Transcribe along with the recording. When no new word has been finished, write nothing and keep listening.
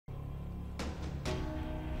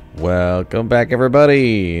Welcome back,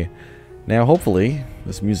 everybody. Now, hopefully,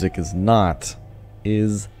 this music is not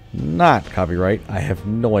copyright. I have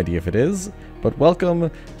no idea if it is, but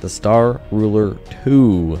welcome to Star Ruler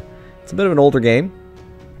 2. It's a bit of an older game,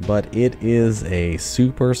 but it is a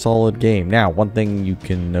super solid game. Now, one thing you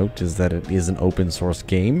can note is that it is an open source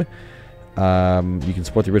game. You can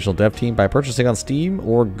support the original dev team by purchasing on Steam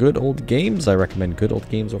or Good Old Games. I recommend Good Old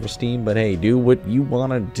Games over Steam, but hey, do what you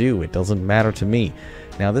want to do. It doesn't matter to me.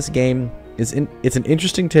 Now, this game it's an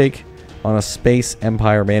interesting take on a space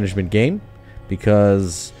empire management game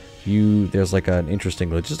because there's like an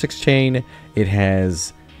interesting logistics chain. It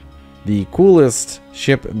has the coolest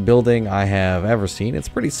ship building I have ever seen. It's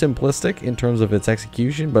pretty simplistic in terms of its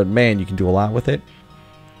execution, but man, you can do a lot with it.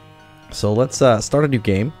 So let's start a new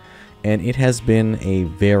game. And it has been a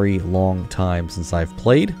very long time since I've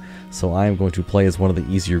played, so I am going to play as one of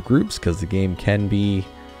the easier groups because the game can be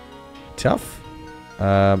tough.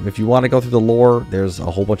 If you want to go through the lore, there's a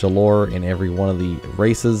whole bunch of lore in every one of the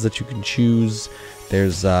races that you can choose.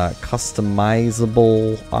 There's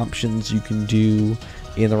customizable options you can do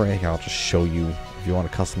in the race. I'll just show you. If you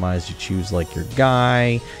want to customize, you choose like your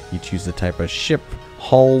guy, you choose the type of ship,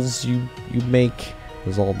 hulls you make.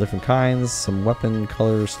 There's all different kinds, some weapon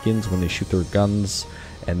color skins when they shoot their guns,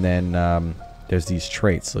 and then there's these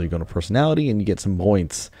traits. So you go to personality and you get some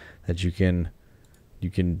points that you can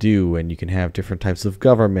do, and you can have different types of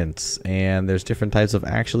governments, and there's different types of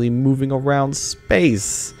actually moving around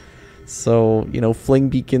space. So, you know, fling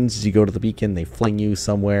beacons, you go to the beacon, they fling you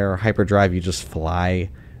somewhere. Hyperdrive, you just fly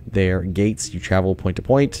there. Gates, you travel point to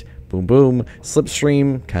point. Boom, boom.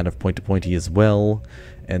 Slipstream, kind of point to pointy as well.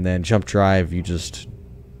 And then jump drive, you just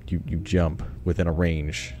you jump within a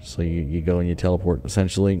range. So you go and you teleport,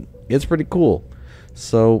 essentially. It's pretty cool.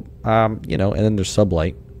 So, you know, and then there's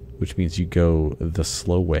sublight, which means you go the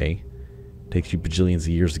slow way. Takes you bajillions of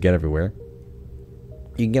years to get everywhere.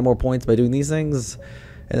 You can get more points by doing these things,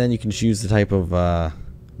 and then you can choose the type of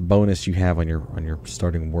bonus you have on your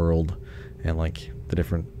starting world, and like the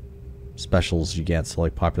different specials you get. So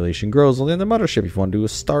like population grows within the mothership. If you want to do a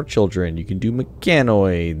star children, you can do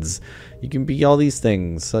mechanoids, you can be all these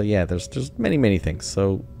things. So yeah, there's many things.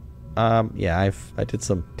 So yeah, I did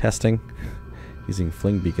some testing using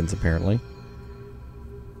fling beacons apparently.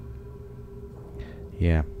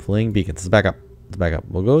 Yeah, fling beacons. Let's back up.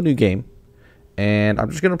 We'll go new game, and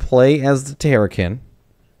I'm just gonna play as the Terrakin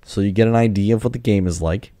so you get an idea of what the game is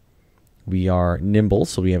like. We are nimble,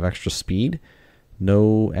 so we have extra speed.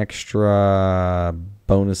 No extra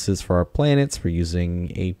bonuses for our planets. We're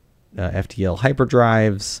using a FTL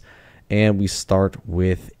hyperdrives, and we start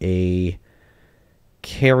with a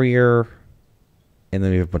carrier, and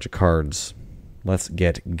then we have a bunch of cards. Let's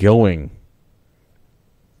get going.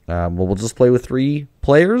 Well, we'll just play with 3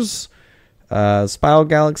 players. Spiral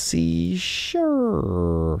Galaxy,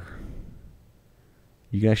 sure.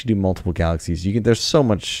 You can actually do multiple galaxies. There's so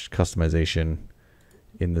much customization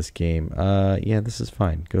in this game. Yeah, this is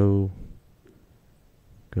fine. Go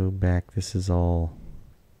back. This is all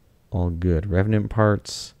good. Revenant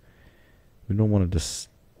parts. We don't want to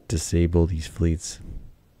disable these fleets.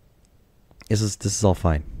 This is all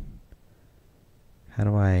fine. How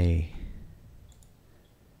do I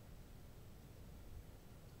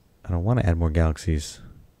don't want to add more galaxies.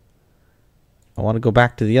 I want to go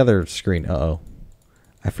back to the other screen. Uh-oh.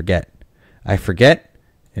 I forget,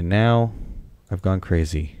 and now I've gone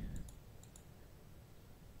crazy.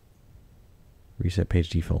 Reset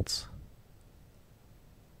page defaults.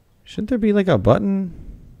 Shouldn't there be like a button?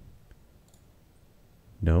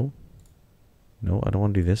 No, I don't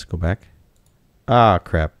want to do this. Go back. Ah,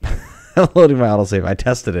 crap. I'm loading my autosave. I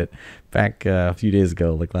tested it back a few days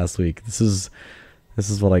ago, like last week. This is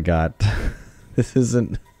what I got. This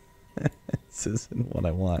isn't what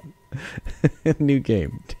I want. New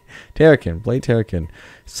game. Terrakin. Play Terrakin.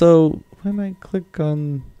 So when I click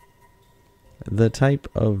on the type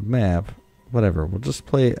of map, whatever, we'll just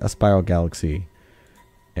play a Spiral Galaxy,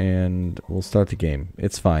 and we'll start the game.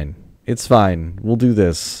 It's fine. We'll do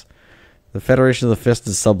this. The Federation of the Fist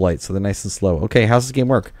is sublight, so they're nice and slow. Okay, how's this game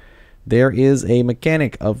work? There is a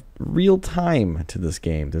mechanic of real time to this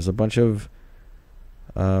game. There's a bunch of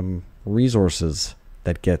resources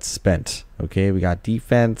that get spent. Okay, we got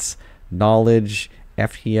defense, knowledge,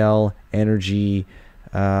 FTL, energy,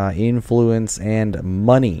 influence, and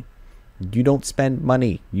money. You don't spend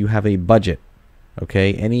money. You have a budget.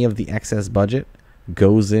 Okay, any of the excess budget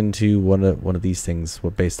goes into one of these things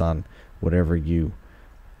based on whatever you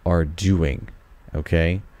are doing.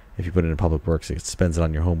 Okay, if you put it in public works, it spends it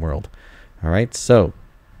on your home world. All right, so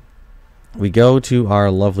we go to our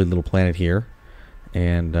lovely little planet here,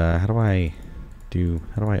 and how do I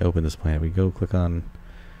How do I open this planet? We go click on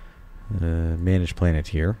manage planet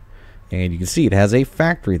here. And you can see it has a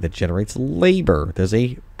factory that generates labor. There's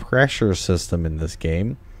a pressure system in this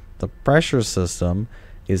game. The pressure system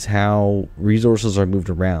is how resources are moved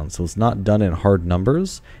around. So it's not done in hard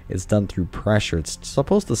numbers. It's done through pressure. It's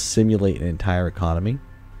supposed to simulate an entire economy.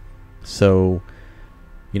 So,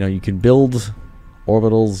 you know, you can build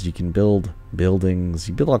orbitals, you can build buildings,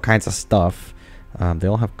 you build all kinds of stuff. They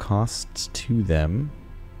all have costs to them.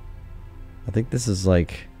 I think this is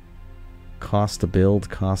like cost to build,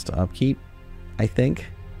 cost to upkeep, I think.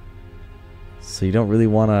 So you don't really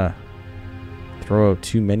want to throw out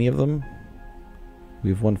too many of them. We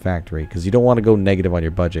have one factory because you don't want to go negative on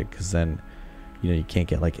your budget, because then, you know, you can't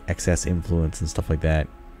get like excess influence and stuff like that.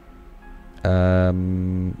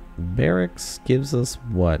 Barracks gives us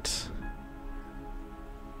what?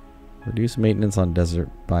 Reduce maintenance on desert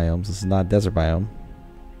biomes. This is not a desert biome.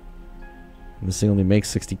 This thing only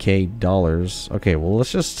makes $60K. Okay, well,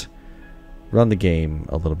 let's just run the game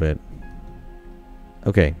a little bit.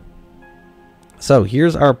 Okay. So,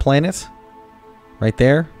 here's our planet. Right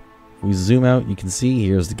there. If we zoom out, you can see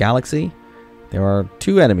here's the galaxy. There are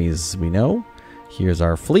 2 enemies, we know. Here's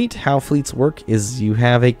our fleet. How fleets work is you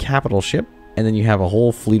have a capital ship, and then you have a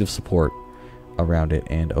whole fleet of support around it.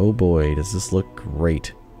 And oh boy, does this look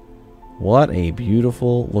great. What a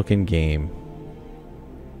beautiful looking game.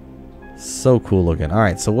 So cool looking.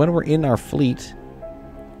 Alright, so when we're in our fleet,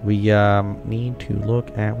 we need to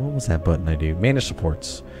look at, what was that button I do? Manage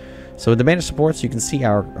supports. So with the manage supports, you can see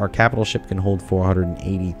our capital ship can hold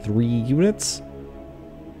 483 units.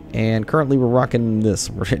 And currently we're rocking this.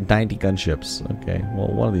 We're at 90 gunships. Okay, well,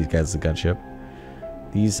 one of these guys is a gunship.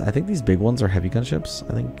 I think these big ones are heavy gunships.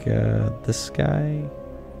 I think this guy,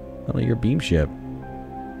 oh no, you're a beam ship.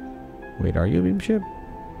 Wait, are you a beam ship?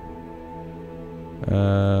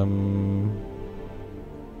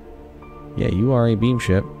 Yeah, you are a beam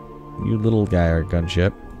ship. You little guy are a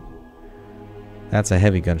gunship. That's a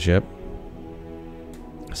heavy gunship.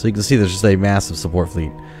 So you can see there's just a massive support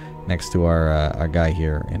fleet next to our guy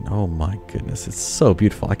here. And oh my goodness, it's so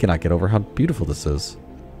beautiful. I cannot get over how beautiful this is.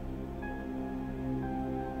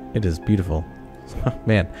 It is beautiful.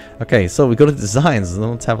 Man. Okay, so we go to designs, and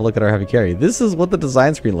then let's have a look at our heavy carry. This is what the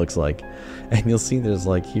design screen looks like. And you'll see there's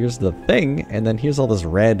like, here's the thing, and then here's all this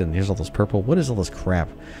red, and here's all this purple. What is all this crap?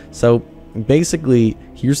 So basically,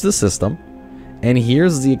 here's the system, and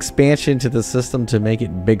here's the expansion to the system to make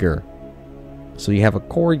it bigger. So you have a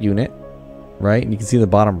core unit, right? And you can see in the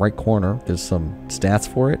bottom right corner, there's some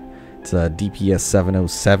stats for it. It's a DPS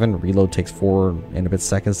 707. Reload takes 4 and a bit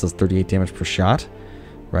seconds, does 38 damage per shot.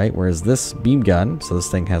 Right, whereas this beam gun, so this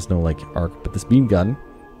thing has no like arc, but this beam gun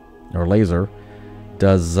or laser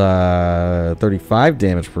does 35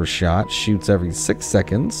 damage per shot, shoots every 6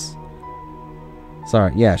 seconds.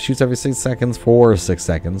 Sorry, yeah, shoots every 6 seconds for 6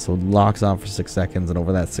 seconds, so it locks on for 6 seconds, and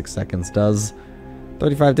over that 6 seconds does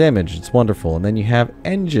 35 damage. It's wonderful. And then you have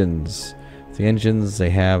engines. The engines, they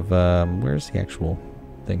have where's the actual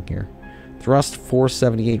thing here? Thrust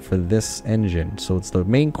 478 for this engine. So it's the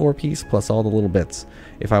main core piece plus all the little bits.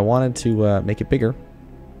 If I wanted to make it bigger,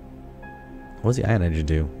 what does the ion engine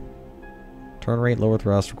do? Turn rate, lower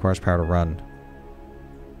thrust, requires power to run.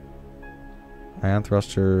 Ion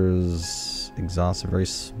thrusters, exhaust are very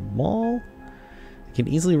small. It can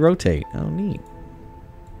easily rotate. Oh, neat.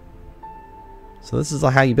 So this is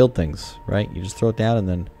how you build things, right? You just throw it down and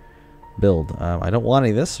then build. I don't want any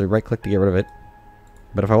of this, so right click to get rid of it.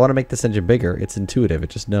 But if I want to make this engine bigger, it's intuitive. It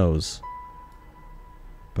just knows.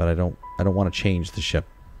 But I don't want to change the ship.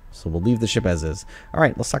 So we'll leave the ship as is.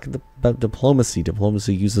 Alright, let's talk about diplomacy.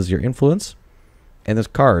 Diplomacy uses your influence. And there's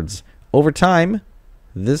cards. Over time,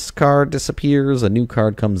 this card disappears. A new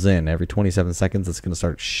card comes in. Every 27 seconds, it's going to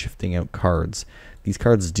start shifting out cards. These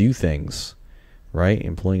cards do things. Right?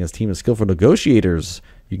 Employing a team of skillful negotiators.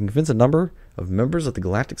 You can convince a number of members of the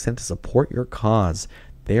Galactic Senate to support your cause.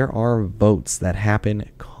 There are votes that happen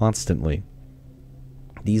constantly.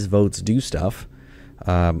 These votes do stuff.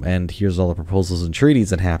 And here's all the proposals and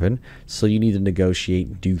treaties that happen. So you need to negotiate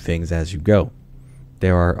and do things as you go.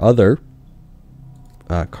 There are other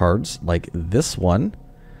cards like this one.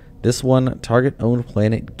 This one, target owned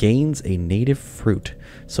planet gains a native fruit.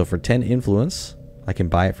 So for 10 influence, I can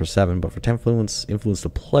buy it for 7. But for 10 influence to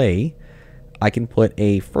play, I can put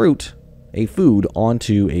a fruit, a food,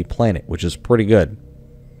 onto a planet, which is pretty good.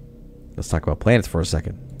 Let's talk about planets for a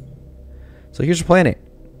second. So here's your planet.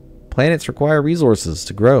 Planets require resources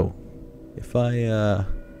to grow. If I,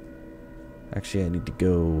 actually I need to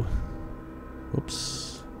go,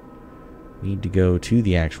 whoops. Need to go to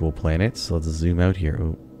the actual planet. So let's zoom out here.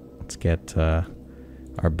 Ooh, let's get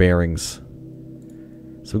our bearings.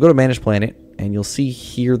 So we go to Manage Planet, and you'll see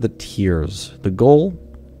here the tiers. The goal,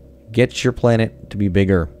 get your planet to be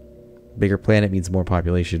bigger. Bigger planet means more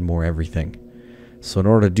population, more everything. So in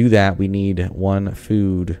order to do that, we need 1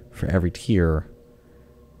 food for every tier.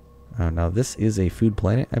 Now this is a food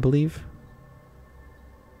planet, I believe.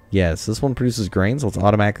 Yes, this one produces grain, so it's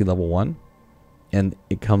automatically level 1. And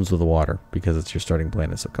it comes with water because it's your starting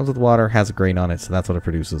planet. So it comes with water, has a grain on it, so that's what it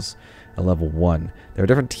produces at level 1. There are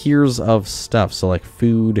different tiers of stuff, so like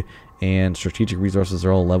food and strategic resources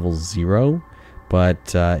are all level 0.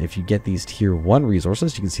 But if you get these tier 1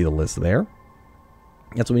 resources, you can see the list there.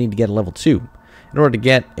 That's what we need to get at level 2. In order to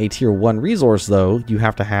get a tier 1 resource, though, you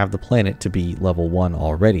have to have the planet to be level 1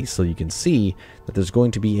 already. So you can see that there's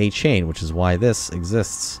going to be a chain, which is why this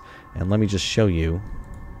exists. And let me just show you.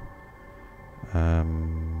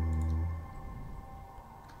 Don't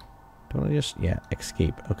I just... Yeah,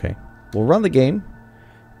 escape. Okay. We'll run the game.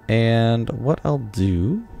 And what I'll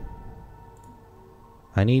do...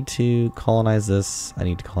 I need to colonize this. I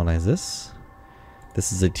need to colonize this.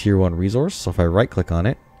 This is a tier 1 resource. So if I right click on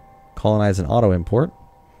it, colonize and auto import,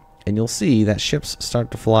 and you'll see that ships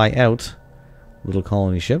start to fly out, little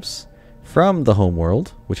colony ships, from the home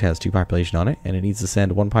world, which has 2 population on it, and it needs to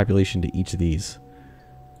send 1 population to each of these.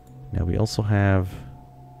 Now we also have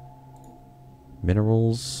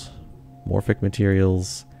minerals, morphic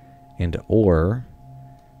materials, and ore.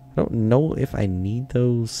 I don't know if I need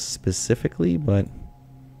those specifically, but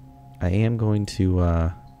I am going to,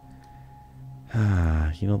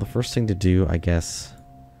 you know, the first thing to do, I guess,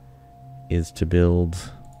 is to build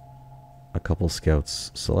a couple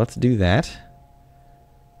scouts. So let's do that.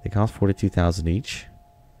 They cost 42,000 each.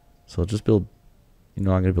 So I'll just build, you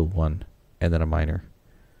know, I'm going to build 1 and then a miner.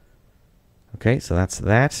 Okay, so that's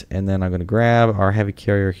that. And then I'm going to grab our heavy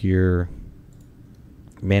carrier here,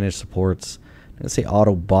 manage supports. I'm going to say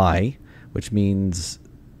auto buy, which means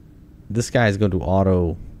this guy is going to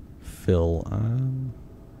auto fill.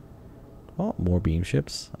 Oh, more beam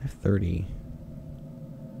ships. I have 30.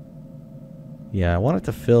 Yeah, I want it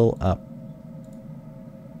to fill up.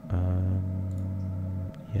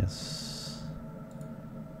 Yes.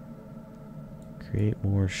 Create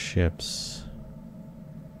more ships.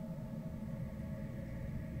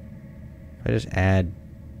 If I just add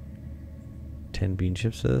 10 beam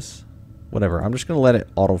ships to this, whatever. I'm just going to let it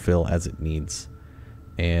autofill as it needs.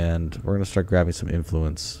 And we're going to start grabbing some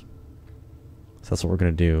influence. So that's what we're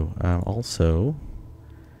going to do. Also,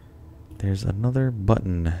 there's another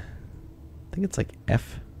button. I think it's like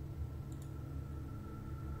F.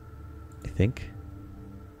 I think.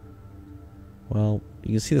 Well,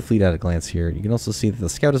 you can see the fleet at a glance here. You can also see that the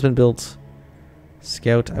scout has been built.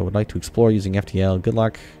 Scout, I would like to explore using FTL. Good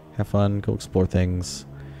luck. Have fun. Go explore things.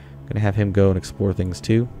 I'm going to have him go and explore things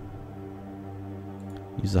too.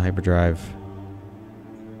 Use the hyperdrive.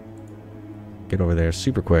 Get over there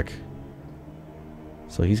super quick.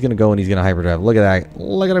 So he's going to go and he's going to hyperdrive. Look at that.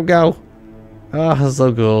 Look at him go. Oh,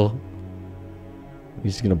 so cool.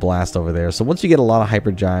 He's just going to blast over there. So once you get a lot of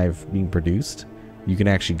hyperdrive being produced, you can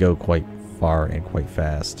actually go quite far and quite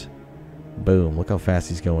fast. Boom. Look how fast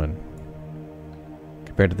he's going.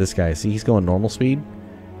 Compared to this guy. See, he's going normal speed.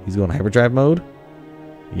 He's going hyperdrive mode.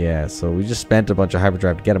 Yeah, so we just spent a bunch of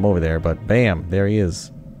hyperdrive to get him over there. But bam, there he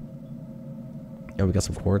is. Oh, we got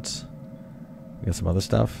some quartz. We got some other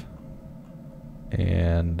stuff.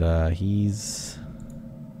 And he's...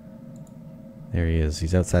 There he is.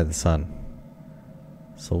 He's outside the sun.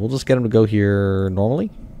 So we'll just get him to go here normally.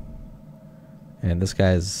 And this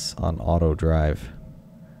guy's on auto drive.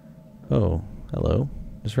 Oh, hello.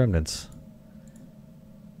 There's remnants.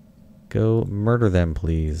 Go murder them,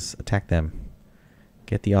 please. Attack them.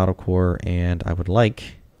 Get the auto core, and I would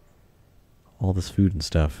like all this food and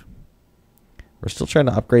stuff. We're still trying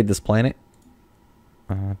to upgrade this planet.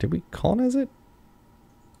 Did we colonize it?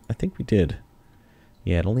 I think we did.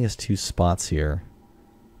 Yeah, it only has 2 spots here.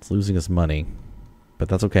 It's losing us money. But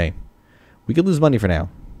that's okay. We could lose money for now.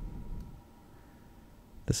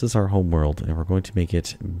 This is our home world, and we're going to make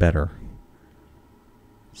it better.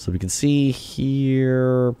 So we can see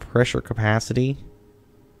here pressure capacity.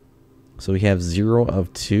 So we have 0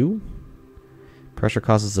 of 2. Pressure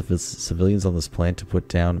causes the civilians on this planet to put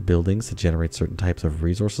down buildings to generate certain types of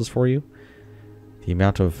resources for you. The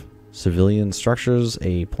amount of civilian structures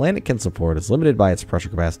a planet can support is limited by its pressure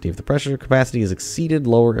capacity. If the pressure capacity is exceeded,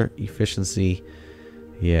 lower efficiency.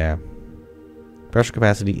 Yeah. Pressure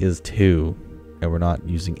capacity is 2. And we're not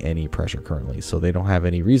using any pressure currently. So they don't have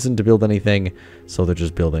any reason to build anything. So they're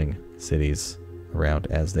just building cities around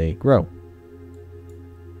as they grow.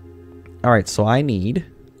 Alright, so I'm going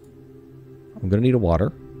to need a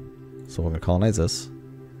water. So I'm going to colonize this.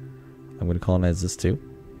 I'm going to colonize this too.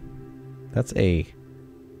 That's a...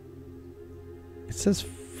 It says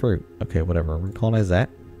fruit. Okay, whatever. We're gonna colonize that.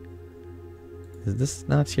 Is this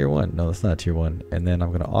not tier 1? No, that's not tier 1. And then I'm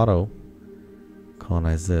going to auto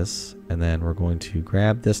colonize this. And then we're going to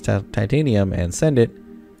grab this titanium and send it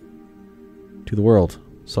to the world.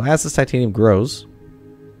 So as this titanium grows...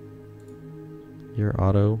 Your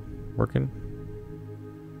auto working?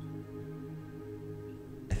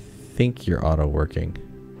 I think your auto working.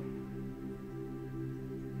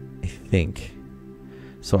 I think.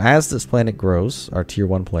 So as this planet grows, our tier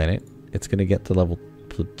 1 planet, it's going to get to level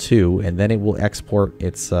 2, and then it will export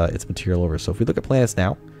its material over. So if we look at planets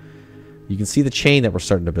now, you can see the chain that we're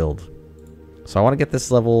starting to build. So I want to get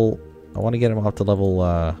this level, I want to get them up to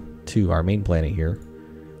level 2, our main planet here,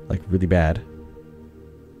 like really bad.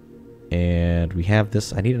 And we have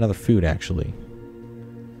this, I need another food actually.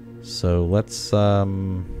 So let's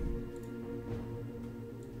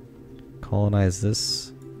colonize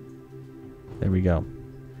this. There we go.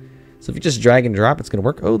 So if you just drag and drop, it's going to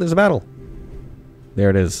work. Oh, there's a battle. There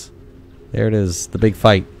it is. There it is. The big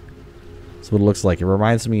fight. That's what it looks like. It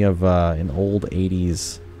reminds me of an old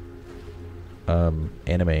 80s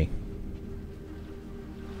anime.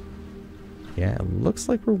 Yeah, it looks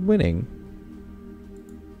like we're winning.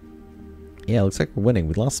 Yeah, it looks like we're winning.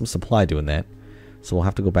 We lost some supply doing that. So we'll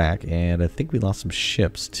have to go back. And I think we lost some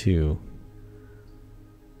ships, too.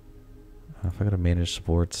 If I gotta manage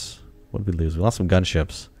sports... What did we lose? We lost some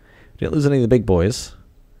gunships. Didn't lose any of the big boys.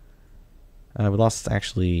 We lost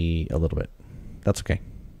actually a little bit. That's okay.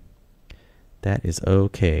 That is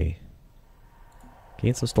okay.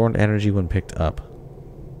 Gain some stored energy when picked up.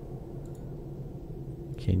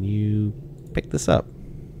 Can you pick this up?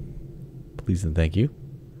 Please and thank you.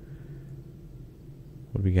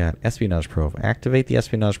 What do we got? Espionage probe. Activate the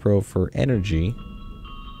espionage probe for energy.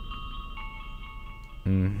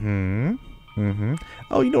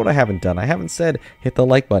 Oh, you know what I haven't done? I haven't said hit the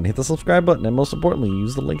like button, hit the subscribe button, and most importantly,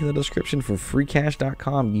 use the link in the description for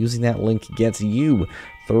freecash.com. Using that link gets you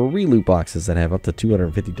 3 loot boxes that have up to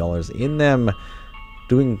 $250 in them.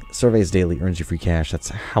 Doing surveys daily earns you free cash. That's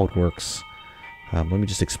how it works. Let me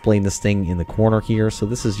just explain this thing in the corner here. So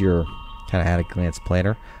this is your kind of at a glance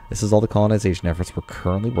planner. This is all the colonization efforts we're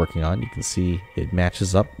currently working on. You can see it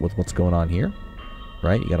matches up with what's going on here.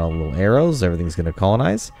 Right? You got all the little arrows. Everything's going to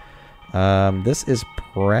colonize. This is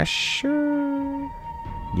pressure.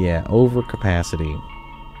 Yeah, over capacity.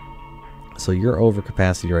 So you're over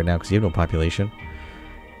capacity right now because you have no population.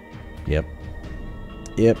 Yep.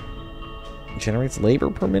 Yep. Generates labor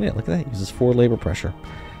per minute. Look at that. Uses 4 labor pressure.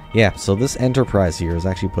 Yeah, so this enterprise here has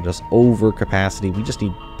actually put us over capacity. We just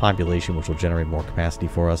need population, which will generate more capacity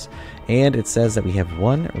for us. And it says that we have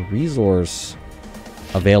 1 resource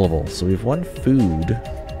available. So we have 1 food.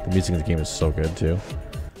 The music in the game is so good, too.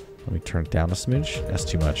 Let me turn it down a smidge. That's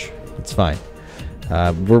too much. It's fine.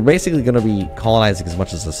 We're basically going to be colonizing as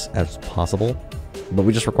much as possible, but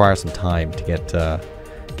we just require some time to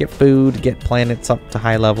get food, get planets up to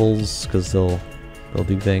high levels, because they'll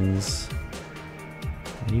do things.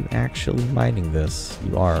 Are you actually mining this?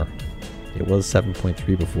 You are. It was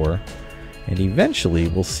 7.3 before, and eventually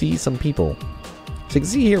we'll see some people. So you can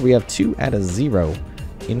see here we have 2 out of 0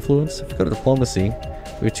 influence. If we go to diplomacy,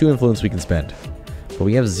 we have 2 influence we can spend. But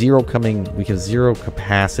we have 0 coming, we have 0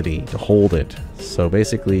 capacity to hold it. So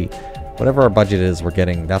basically, whatever our budget is, we're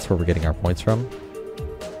getting, that's where we're getting our points from.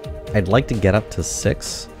 I'd like to get up to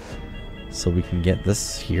 6, so we can get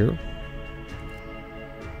this here.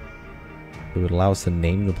 It would allow us to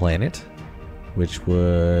name the planet, which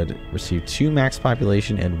would receive 2 max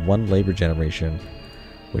population and 1 labor generation,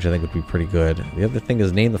 which I think would be pretty good. The other thing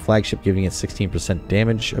is name the flagship, giving it 16%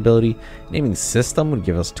 damage ability. Naming system would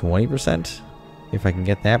give us 20%. If I can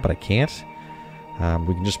get that, but I can't.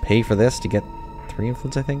 We can just pay for this to get 3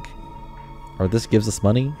 influence, I think. Or this gives us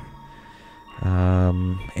money.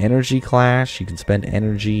 Energy clash. You can spend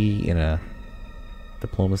energy in a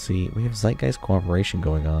diplomacy. We have zeitgeist cooperation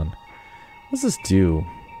going on. What does this do?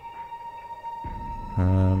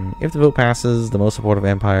 If the vote passes, the most supportive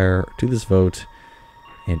empire to this vote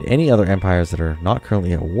and any other empires that are not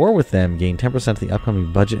currently at war with them gain 10% of the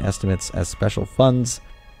upcoming budget estimates as special funds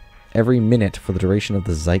every minute for the duration of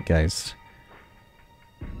the zeitgeist.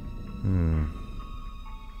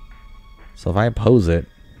 So if I oppose it,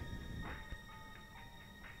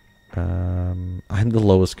 I'm the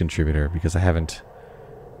lowest contributor because I haven't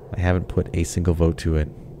put a single vote to it.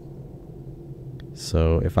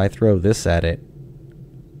 So if I throw this at it,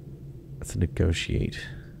 let's negotiate.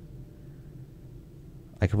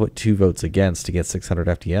 I could put 2 votes against to get 600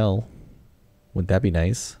 FTL. Would that be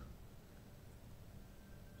nice?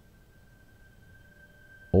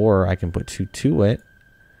 Or I can put 2 to it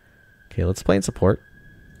Okay, let's play in support.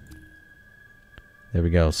 There we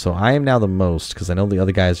go. So I am now the most because I know the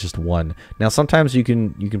other guy is just one. Now sometimes you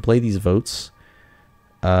can play these votes.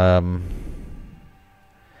 You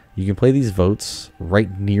can play these votes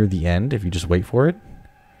right near the end if you just wait for it.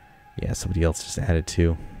 Yeah, somebody else just added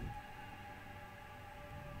 2.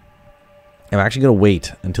 I'm actually going to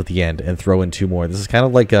wait until the end and throw in 2 more. This is kind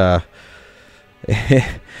of like a...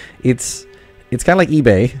 it's kind of like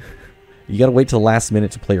eBay. You got to wait till the last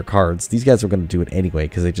minute to play your cards. These guys are going to do it anyway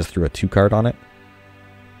because they just threw a 2 card on it.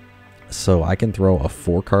 So I can throw a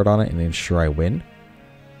 4 card on it and ensure I win.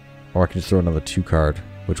 Or I can just throw another 2 card,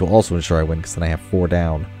 which will also ensure I win because then I have 4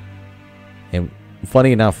 down. And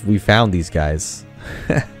funny enough, we found these guys.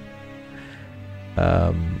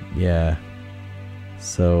 Yeah.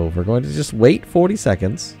 So we're going to just wait 40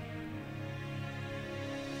 seconds.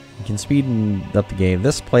 You can speed up the game.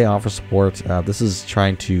 This play offers support. This is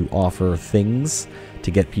trying to offer things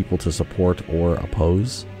to get people to support or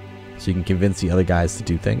oppose. So you can convince the other guys to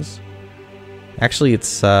do things. Actually,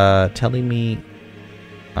 it's telling me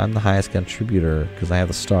I'm the highest contributor because I have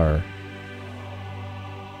a star.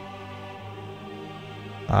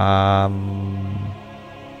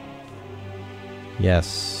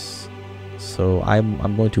 Yes. So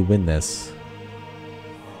I'm going to win this.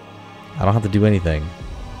 I don't have to do anything.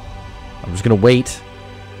 I'm just gonna wait.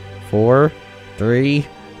 4, 3,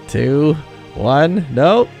 2, 1.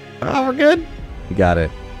 Nope. Oh, we're good. We got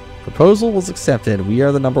it. Proposal was accepted. We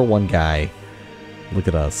are the #1 guy. Look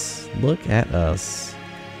at us. Look at us.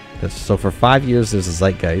 So for 5 years, there's a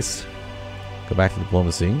zeitgeist. Go back to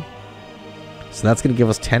diplomacy. So that's going to give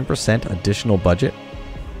us 10% additional budget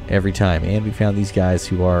every time. And we found these guys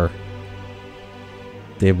who are...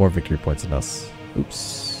 They have more victory points than us.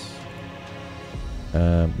 Oops.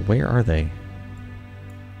 Where are they?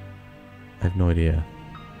 I have no idea.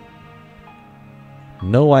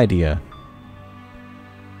 No idea.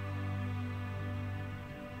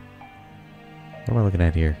 What am I looking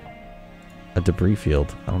at here? A debris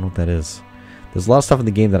field. I don't know what that is. There's a lot of stuff in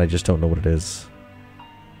the game that I just don't know what it is.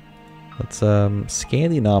 Let's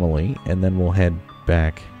scan the anomaly and then we'll head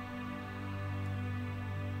back.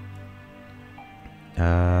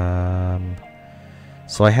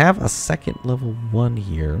 So I have a second level 1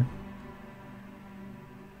 here.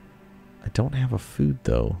 I don't have a food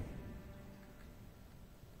though.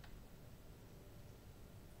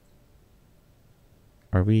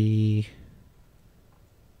 Are we...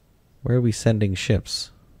 Where are we sending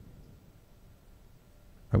ships?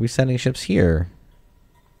 Are we sending ships here?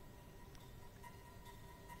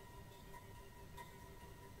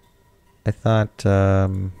 I thought,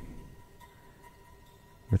 we're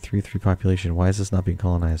 3-3 population. Why is this not being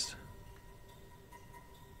colonized?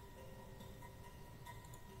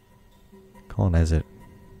 Colonize it.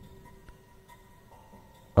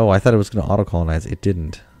 Oh, I thought it was going to auto-colonize. It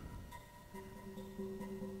didn't.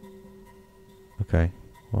 Okay.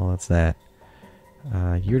 Well, that's that.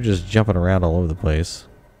 You're just jumping around all over the place.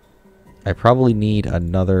 I probably need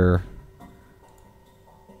another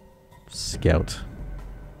scout.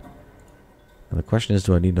 And the question is,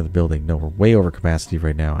 do I need another building? No, we're way over capacity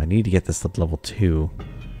right now. I need to get this up to level 2.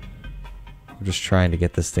 I'm just trying to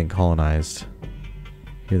get this thing colonized.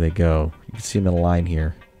 Here they go. You can see them in a line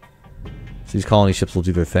here. So these colony ships will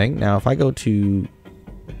do their thing. Now, if I go to...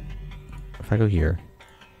 If I go here...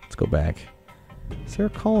 Let's go back. Is there a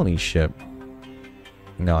colony ship?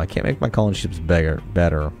 No, I can't make my colony ships better.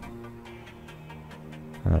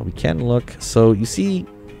 We can look. So you see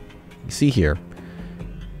here.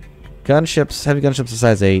 Gunships, heavy gunships are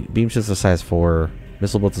size 8, beam ships are size 4,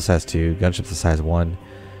 missile boats are size 2, gunships are size 1.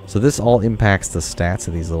 So this all impacts the stats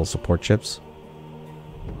of these little support ships.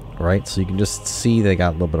 Right, so you can just see they got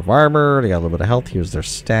a little bit of armor, they got a little bit of health. Here's their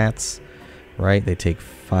stats. Right, they take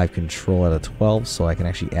 5 control out of 12, so I can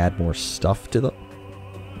actually add more stuff to them.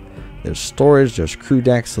 There's storage, there's crew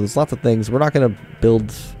decks, so there's lots of things. We're not going to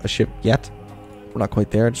build a ship yet. We're not quite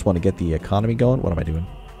there. I just want to get the economy going. What am I doing?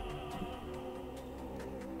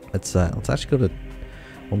 Let's actually go to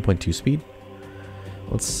 1.2 speed.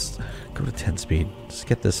 Let's go to 10 speed. Just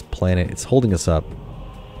get this planet. It's holding us up.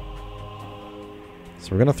 So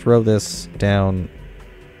we're going to throw this down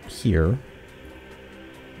here.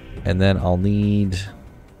 And then I'll need...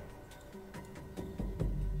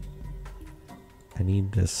 I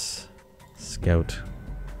need this scout.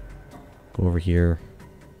 Go over here.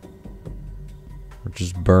 We're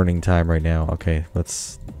just burning time right now. Okay,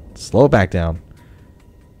 let's slow it back down.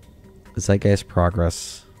 Zeitgeist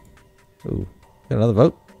progress. Ooh, got another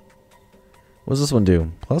vote. What does this one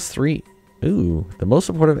do? +3. Ooh, the most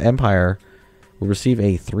supportive empire will receive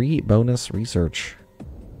a 3 bonus research.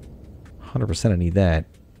 100% I need that.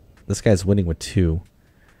 This guy's winning with 2.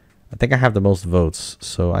 I think I have the most votes,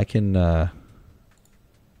 so I can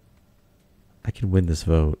win this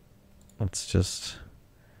vote. Let's just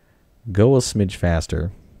go a smidge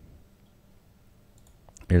faster.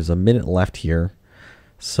 There's a minute left here.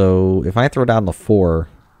 So if I throw down the 4,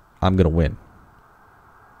 I'm going to win.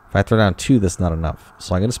 If I throw down 2, that's not enough.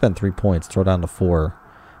 So I'm going to spend 3 points, throw down the 4.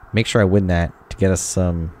 Make sure I win that to get us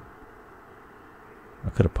some... I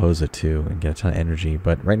could oppose it too and get a ton of energy.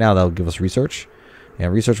 But right now that'll give us research.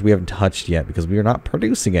 And research we haven't touched yet because we are not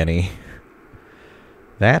producing any.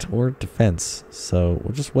 That or defense. So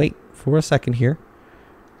we'll just wait for a second here.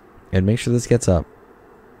 And make sure this gets up.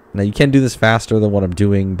 Now you can do this faster than what I'm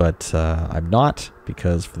doing, but I'm not.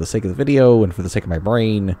 Because for the sake of the video and for the sake of my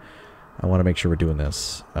brain, I want to make sure we're doing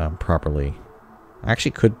this properly. I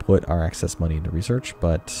actually could put our excess money into research,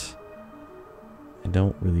 but I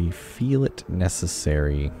don't really feel it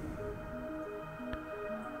necessary.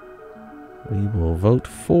 We will vote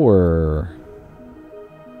for...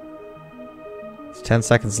 It's 10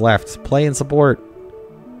 seconds left. Play and support.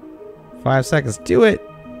 5 seconds. Do it!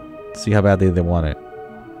 See how badly they want it.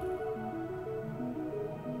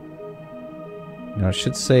 Now, I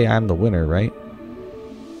should say I'm the winner, right?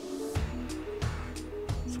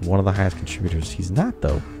 It's one of the highest contributors. He's not,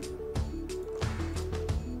 though.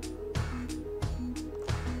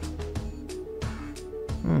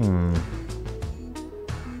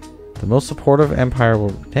 The most supportive empire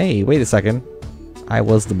will... Hey, wait a second. I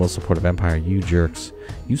was the most supportive empire, you jerks.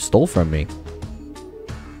 You stole from me.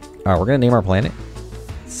 Alright, we're going to name our planet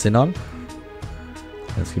Sinon.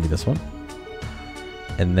 That's going to be this one.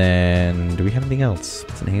 And then, do we have anything else?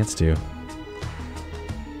 What's enhanced to?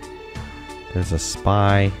 There's a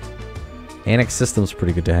spy. Annex system's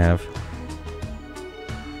pretty good to have.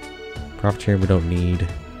 Profiteering we don't need.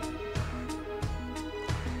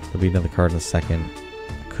 There'll be another card in a second.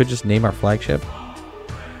 Could just name our flagship.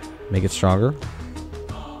 Make it stronger.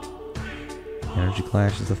 Energy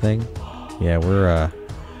clash is the thing. Yeah,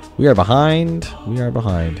 we are behind. We are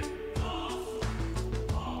behind.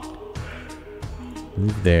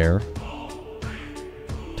 Move there.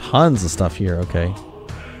 Tons of stuff here. Okay.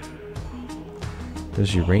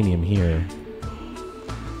 There's uranium here.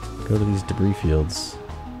 Go to these debris fields.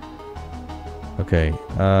 Okay.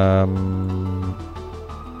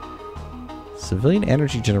 Civilian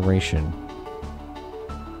energy generation.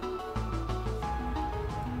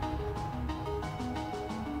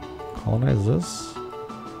 Colonize this.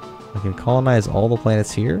 I can colonize all the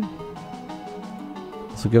planets here.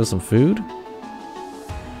 This will give us some food.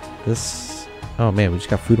 This... Oh man, we just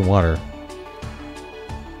got food and water.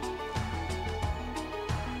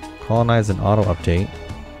 Colonize and auto update.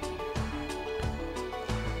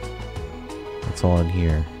 That's all in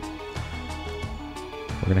here.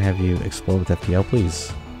 We're gonna have you explode with FTL,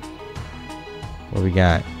 please. What do we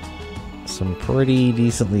got? Some pretty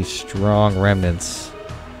decently strong remnants.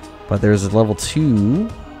 But there's a level 2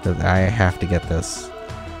 that I have to get this.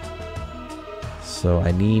 So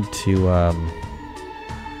I need to have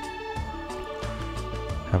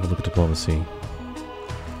a look at diplomacy.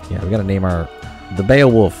 Yeah, we gotta name our... The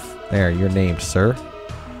Beowulf. There, you're named, sir.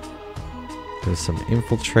 There's some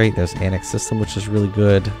infiltrate. There's annex system, which is really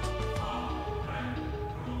good.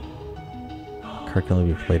 Card can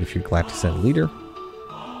only be played if you're Galactic Senate leader.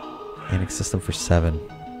 Annex system for 7.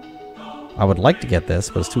 I would like to get this,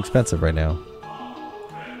 but it's too expensive right now.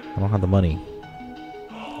 I don't have the money.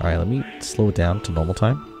 Alright, let me slow it down to normal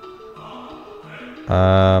time.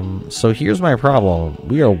 So here's my problem.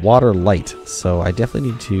 We are water light, so I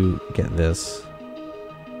definitely need to get this.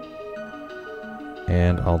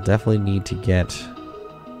 And I'll definitely need to get...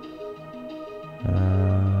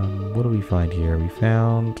 what do we find here? We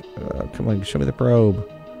found... come on, show me the probe.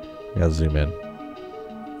 I gotta zoom in.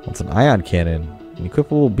 What's an ion cannon? An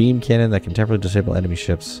equipable beam cannon that can temporarily disable enemy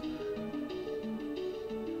ships.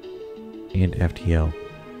 And FTL.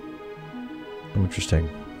 Oh, interesting.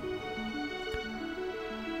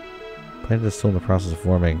 Planet is still in the process of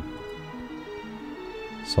forming.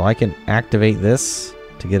 So I can activate this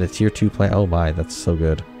to get a tier 2 planet. Oh my, that's so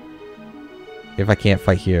good. If I can't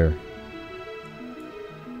fight here.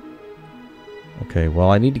 Okay,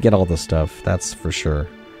 well I need to get all this stuff. That's for sure.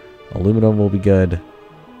 Aluminum will be good.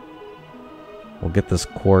 We'll get this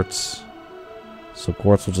quartz. So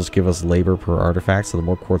quartz will just give us labor per artifact. So the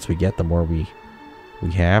more quartz we get, the more we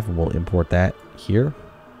have. And we'll import that here.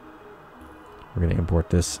 We're going to import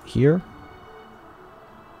this here.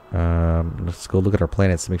 Let's go look at our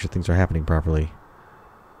planets to make sure things are happening properly.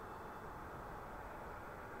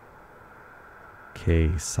 Okay,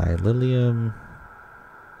 Sililium.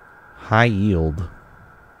 High yield.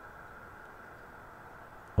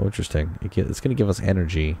 Oh, interesting. It's going to give us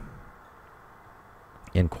energy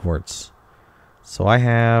and quartz. So I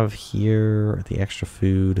have here the extra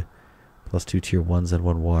food, plus 2 tier 1s and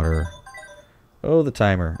 1 water. Oh, the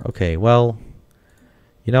timer. Okay, well,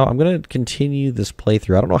 you know, I'm going to continue this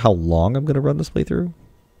playthrough. I don't know how long I'm going to run this playthrough. I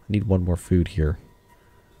need 1 more food here.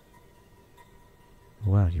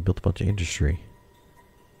 Wow, you built a bunch of industry.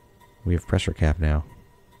 We have pressure cap now.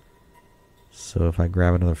 So if I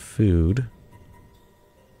grab another food...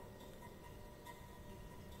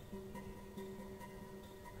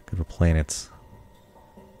 Go to planets.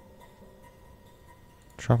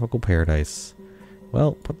 Tropical paradise.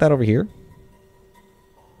 Well, put that over here.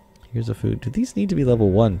 Here's a food. Do these need to be level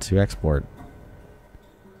 1 to export?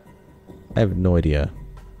 I have no idea.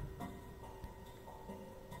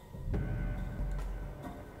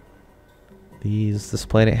 This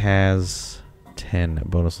planet has 10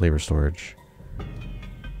 bonus labor storage.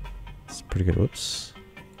 It's pretty good. Whoops.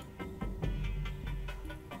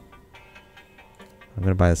 I'm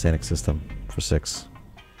gonna buy this annex system for 6.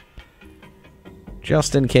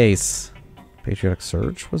 Just in case. Patriotic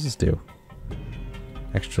Surge? What does this do?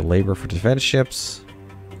 Extra labor for defense ships.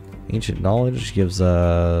 Ancient Knowledge gives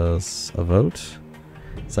us a vote.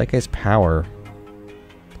 Zeitgeist Power.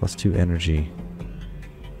 Plus 2 energy.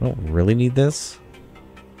 I don't really need this.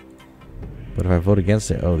 But if I vote against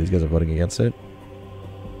it... Oh, these guys are voting against it.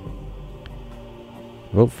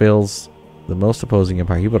 Vote fails. The most opposing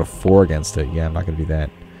empire. You put a 4 against it. Yeah, I'm not going to do that.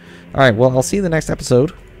 Alright, well, I'll see you in the next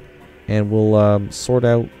episode. And we'll sort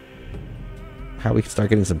out how we can start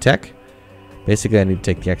getting some tech. Basically, I need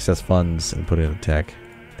to take the excess funds and put it in tech.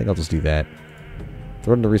 I think I'll just do that.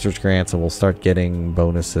 Throw it into research grants and we'll start getting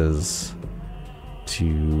bonuses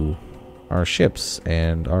to our ships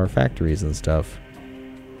and our factories and stuff.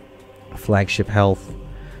 Flagship health.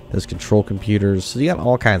 There's control computers. So you got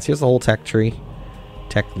all kinds. Here's the whole tech tree.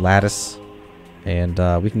 Tech lattice. And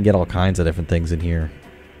we can get all kinds of different things in here.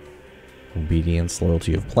 Obedience,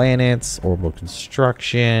 loyalty of planets, orbital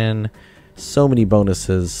construction. So many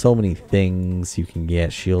bonuses, so many things you can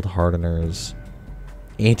get. Shield hardeners.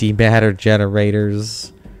 Antimatter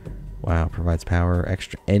generators. Wow, provides power.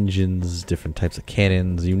 Extra engines, different types of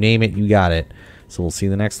cannons. You name it, you got it. So we'll see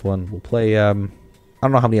the next one. We'll play, I don't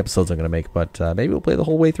know how many episodes I'm going to make, but maybe we'll play the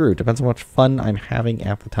whole way through. Depends on how much fun I'm having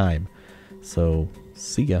at the time. So,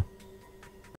 see ya.